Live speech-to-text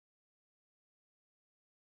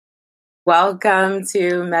Welcome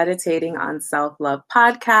to Meditating on Self-Love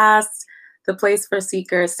podcast, the place for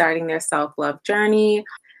seekers starting their self-love journey.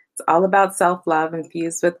 It's all about self-love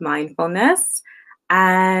infused with mindfulness.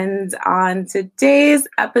 And on today's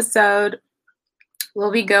episode,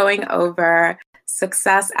 we'll be going over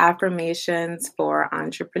success affirmations for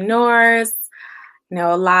entrepreneurs.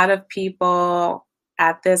 A lot of people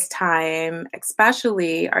at this time,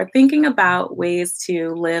 especially, are thinking about ways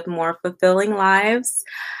to live more fulfilling lives.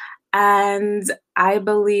 And I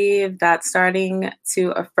believe that starting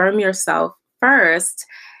to affirm yourself first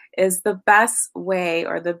is the best way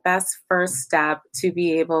or the best first step to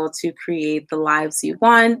be able to create the lives you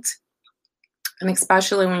want. And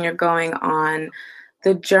especially when you're going on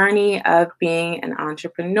the journey of being an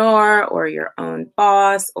entrepreneur or your own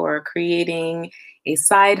boss or creating a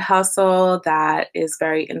side hustle that is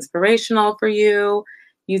very inspirational for you,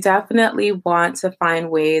 you definitely want to find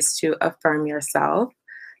ways to affirm yourself.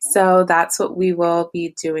 So that's what we will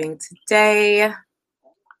be doing today.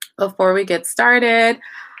 Before we get started,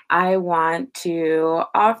 I want to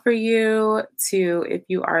offer you to, if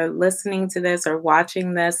you are listening to this or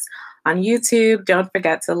watching this on YouTube, don't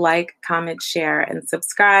forget to like, comment, share, and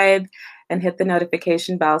subscribe, and hit the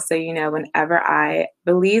notification bell so you know whenever I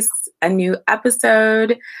release a new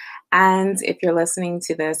episode. And if you're listening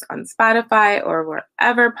to this on Spotify or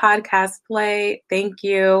wherever podcasts play, thank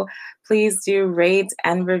you. Please do rate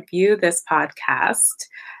and review this podcast.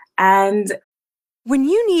 And when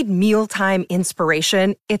you need mealtime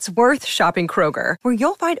inspiration, it's worth shopping Kroger, where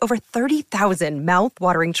you'll find over 30,000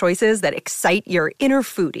 mouth-watering choices that excite your inner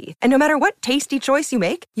foodie. And no matter what tasty choice you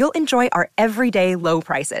make, you'll enjoy our everyday low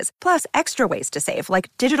prices, plus extra ways to save,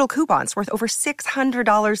 like digital coupons worth over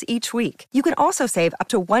 $600 each week. You can also save up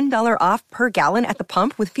to $1 off per gallon at the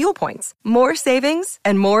pump with fuel points. More savings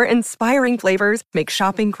and more inspiring flavors make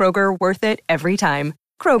shopping Kroger worth it every time.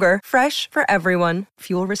 Kroger, fresh for everyone.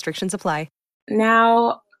 Fuel restrictions apply.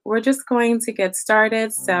 Now, we're just going to get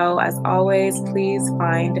started. So, as always, please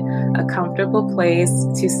find a comfortable place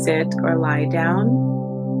to sit or lie down.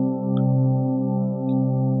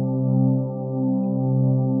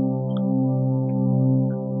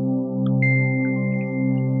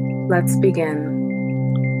 Let's begin.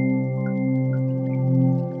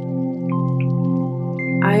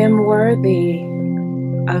 I am worthy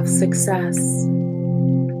of success.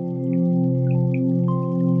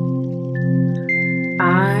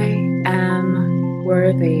 I am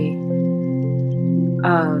worthy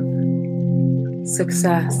of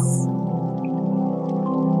success.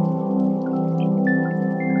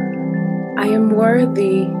 I am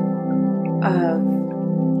worthy of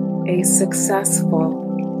a successful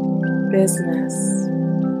business.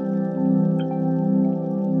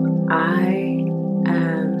 I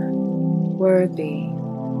am worthy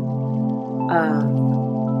of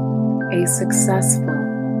a successful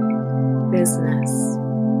business.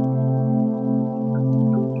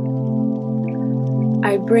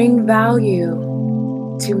 I bring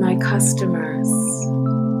value to my customers.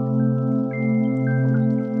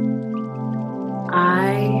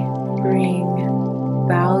 I bring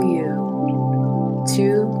value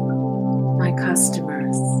to my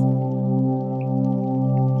customers.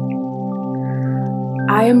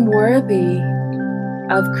 I am worthy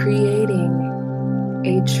of creating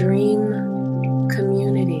a dream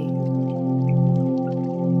community.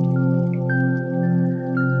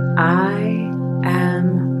 I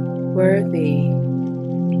am worthy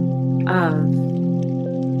of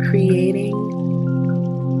creating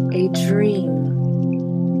a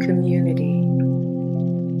dream community.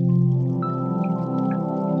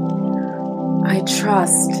 I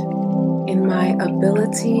trust in my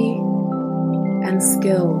ability and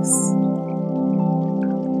skills.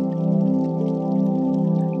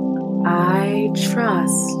 I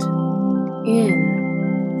trust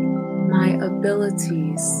in my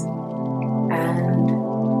abilities and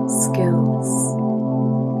skills.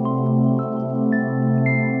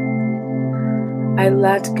 I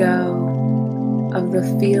let go of the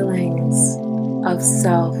feelings of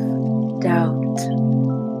self-doubt.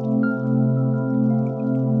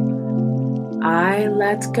 I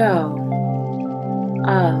let go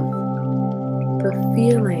of the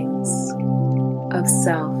feelings of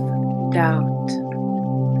self-doubt.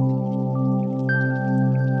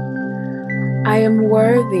 I am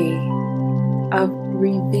worthy of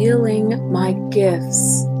revealing my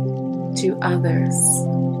gifts to others.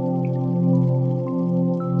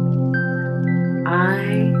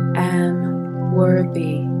 I am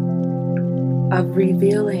worthy of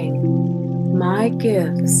revealing my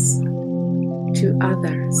gifts to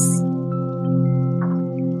others.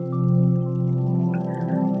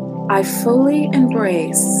 I fully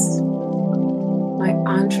embrace my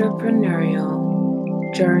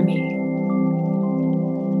entrepreneurial journey.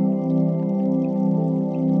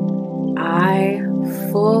 I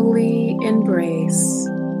fully embrace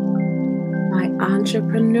my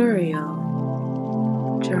entrepreneurial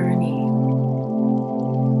journey.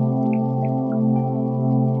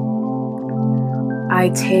 I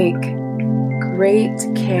take great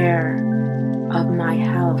care of my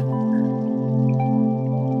health.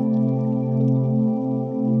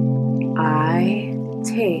 I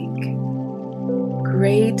take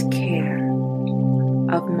great care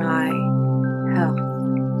of my health.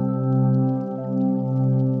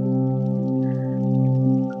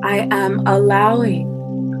 I am allowing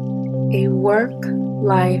a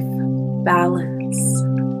work-life balance.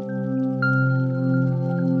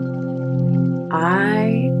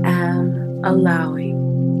 I am allowing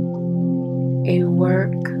a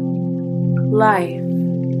work-life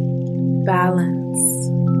balance.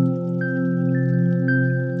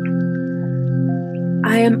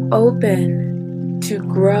 I am open to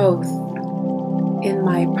growth in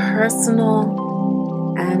my personal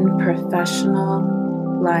and professional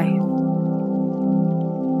life.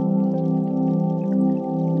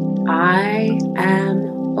 I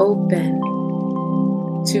am open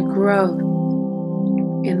to growth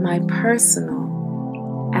in my personal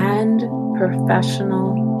and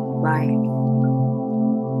professional life.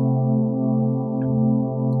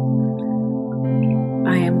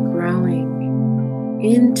 I am growing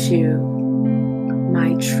into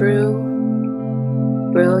my true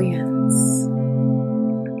brilliance.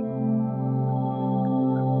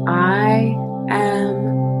 I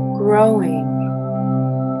am growing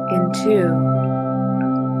into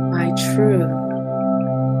my true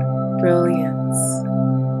brilliance.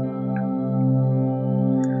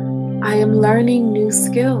 I am learning new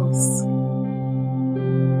skills.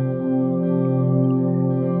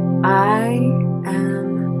 I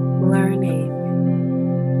am learning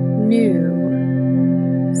new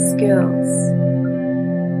skills.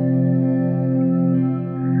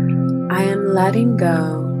 I am letting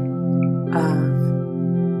go of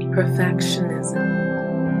perfectionism.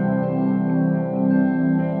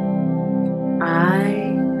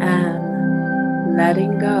 I am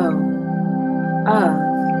letting go of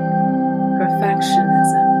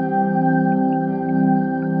perfectionism.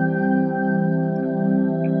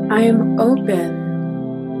 I am open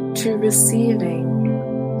to receiving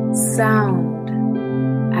sound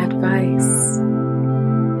advice.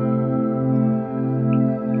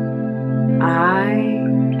 I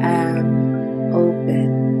am open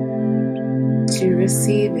to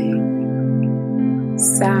receiving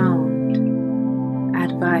sound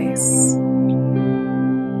advice.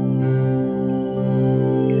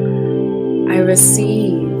 I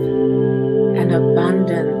receive an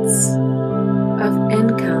abundance of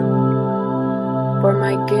income for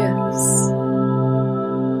my gifts.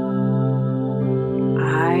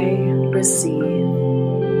 I receive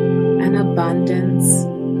an abundance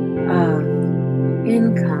of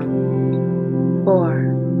income for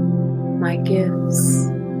my gifts.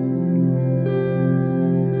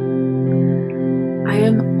 I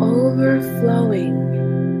am overflowing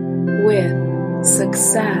with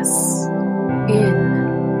success in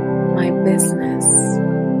my business.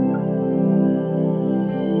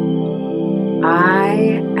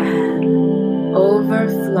 I am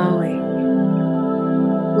overflowing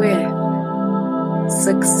with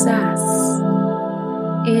success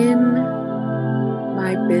in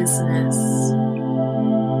my business.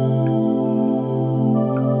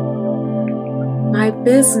 My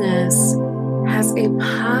business has a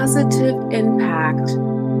positive impact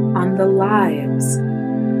on the lives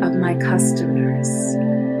of my customers.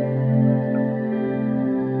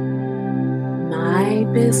 My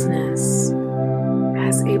business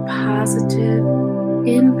has a positive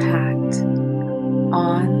impact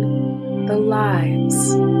on the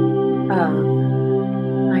lives of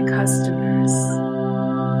my customers.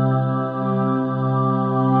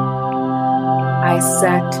 I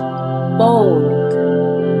set bold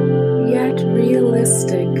yet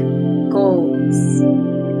realistic goals.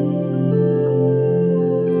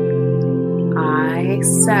 I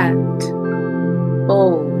set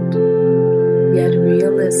bold yet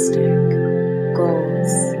realistic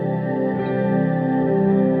goals.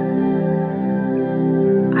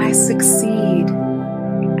 I succeed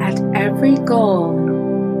at every goal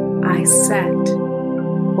I set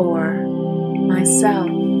for myself.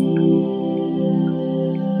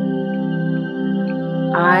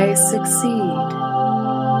 I succeed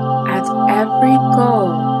at every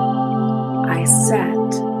goal I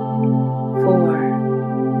set for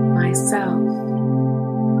myself.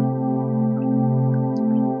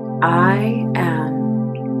 I am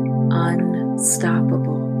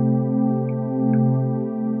unstoppable.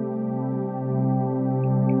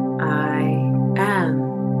 I am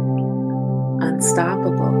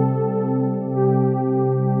unstoppable.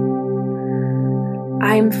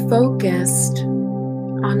 I'm focused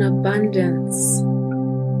on abundance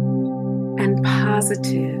and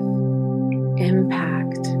positive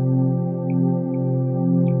impact.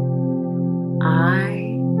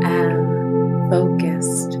 I am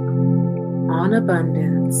focused on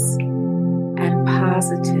abundance and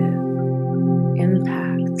positive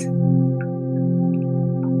impact.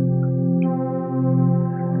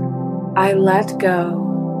 I let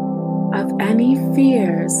go of any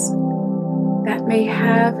fears that may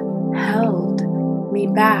have held me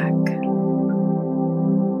back.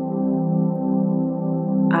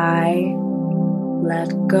 I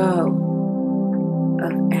let go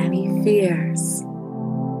of any fears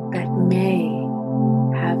that may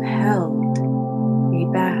have held me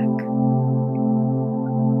back.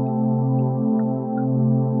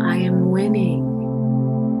 I am winning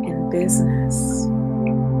in business.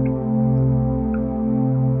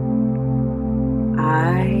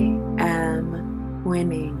 I am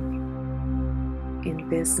winning in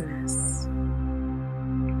business.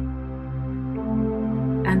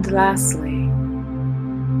 And lastly,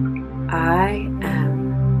 I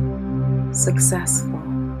am successful.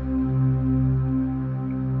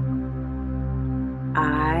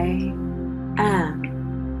 I am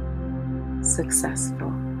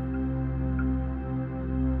successful.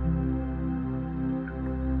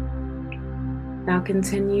 Now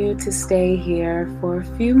continue to stay here for a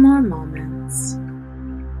few more moments,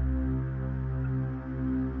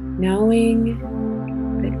 knowing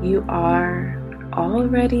that you are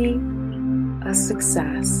already a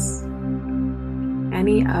success,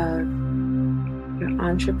 any of your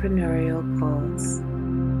entrepreneurial goals.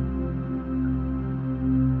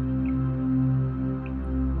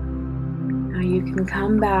 Now you can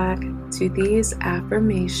come back to these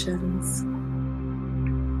affirmations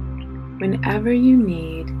whenever you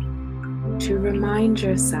need to remind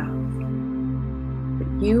yourself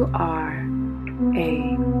that you are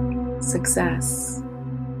a success.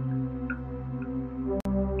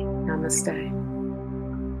 Namaste.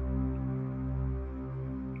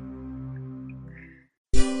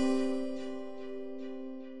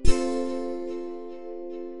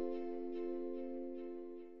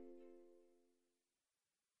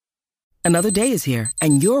 Another day is here,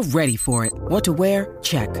 and you're ready for it. What to wear?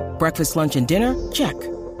 Check. Breakfast, lunch, and dinner? Check.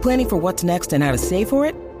 Planning for what's next and how to save for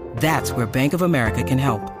it? That's where Bank of America can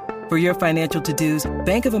help. For your financial to-dos,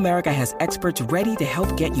 Bank of America has experts ready to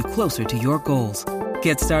help get you closer to your goals.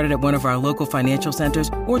 Get started at one of our local financial centers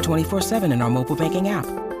or 24/7 in our mobile banking app.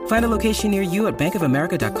 Find a location near you at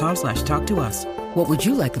bankofamerica.com/talktous. What would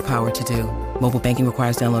you like the power to do? Mobile banking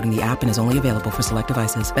requires downloading the app and is only available for select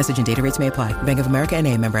devices. Message and data rates may apply. Bank of America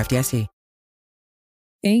NA, member FDIC.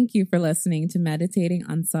 Thank you for listening to Meditating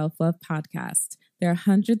on Self-Love podcast. There are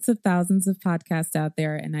hundreds of thousands of podcasts out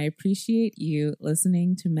there, and I appreciate you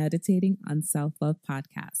listening to Meditating on Self-Love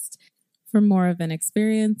podcast. For more of an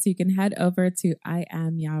experience, you can head over to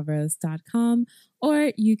iamyarose.com,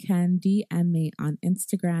 or you can DM me on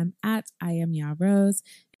Instagram at iamyarose.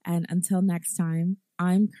 And until next time,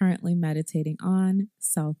 I'm currently meditating on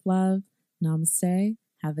self-love. Namaste.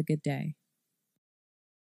 Have a good day.